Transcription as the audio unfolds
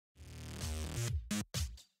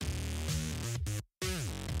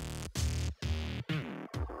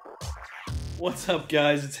What's up,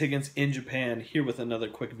 guys? It's Higgins in Japan, here with another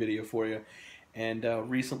quick video for you. And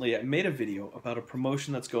recently I made a video about a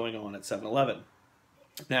promotion that's going on at 7-Eleven.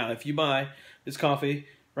 Now, if you buy this coffee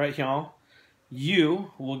right here,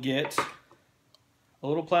 you will get a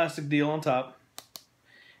little plastic deal on top.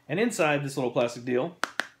 And inside this little plastic deal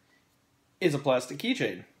is a plastic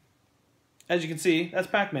keychain. As you can see, that's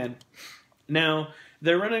Pac-Man. Now,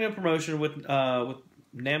 they're running a promotion with Namco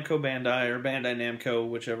Bandai, or Bandai Namco,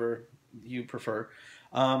 whichever you prefer.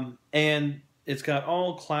 And it's got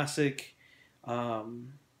all classic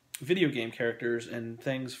video game characters and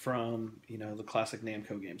things from, the classic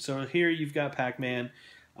Namco games. So here you've got Pac-Man,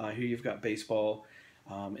 here you've got baseball.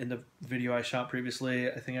 In the video I shot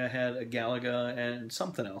previously, I think I had a Galaga and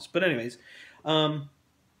something else. But anyways,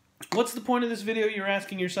 what's the point of this video, you're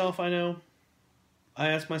asking yourself? I know. I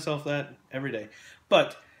ask myself that every day.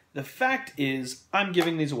 But the fact is, I'm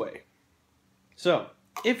giving these away. So,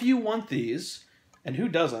 if you want these, and who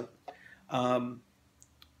doesn't,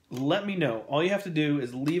 let me know. All you have to do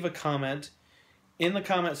is leave a comment in the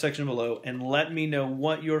comment section below and let me know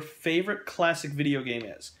what your favorite classic video game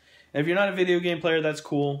is. And if you're not a video game player, that's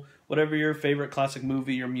cool. Whatever your favorite classic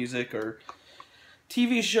movie or music or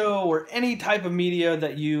TV show or any type of media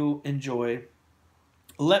that you enjoy,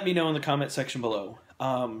 let me know in the comment section below.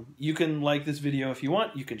 You can like this video if you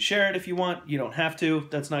want. You can share it if you want. You don't have to.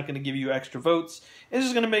 That's not going to give you extra votes. It's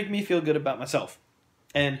just going to make me feel good about myself.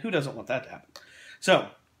 And who doesn't want that to happen? So,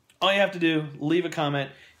 all you have to do, leave a comment.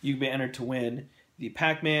 You can be entered to win the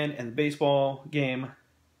Pac-Man and the baseball game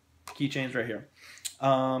keychains right here.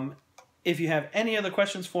 If you have any other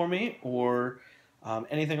questions for me or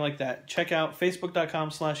anything like that, check out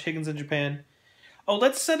facebook.com/HigginsInJapan. Oh,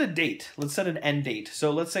 let's set a date. Let's set an end date. So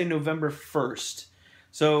let's say November 1st.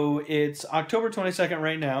 So it's October 22nd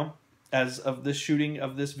right now, as of this shooting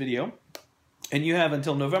of this video. And you have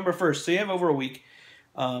until November 1st. So you have over a week,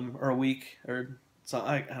 or so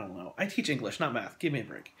I don't know. I teach English, not math. Give me a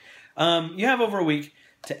break. You have over a week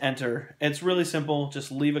to enter. It's really simple.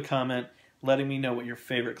 Just leave a comment letting me know what your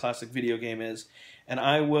favorite classic video game is. And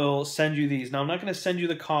I will send you these. Now, I'm not going to send you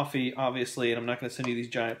the coffee, obviously, and I'm not going to send you these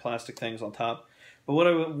giant plastic things on top. But what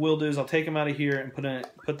I will do is I'll take them out of here and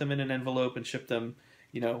put them in an envelope and ship them,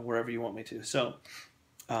 wherever you want me to. So,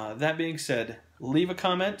 that being said, leave a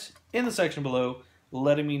comment in the section below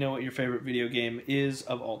letting me know what your favorite video game is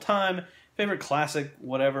of all time, favorite classic,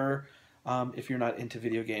 whatever, if you're not into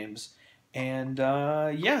video games. And,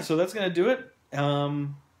 yeah, so that's going to do it.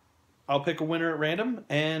 I'll pick a winner at random,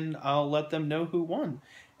 and I'll let them know who won.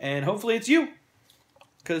 And hopefully it's you,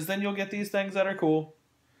 because then you'll get these things that are cool.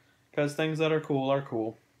 Because things that are cool are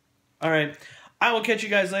cool. All right, I will catch you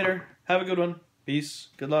guys later. Have a good one. Peace.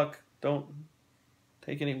 Good luck. Don't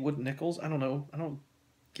take any wooden nickels. I don't know. I don't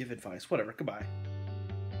give advice. Whatever. Goodbye.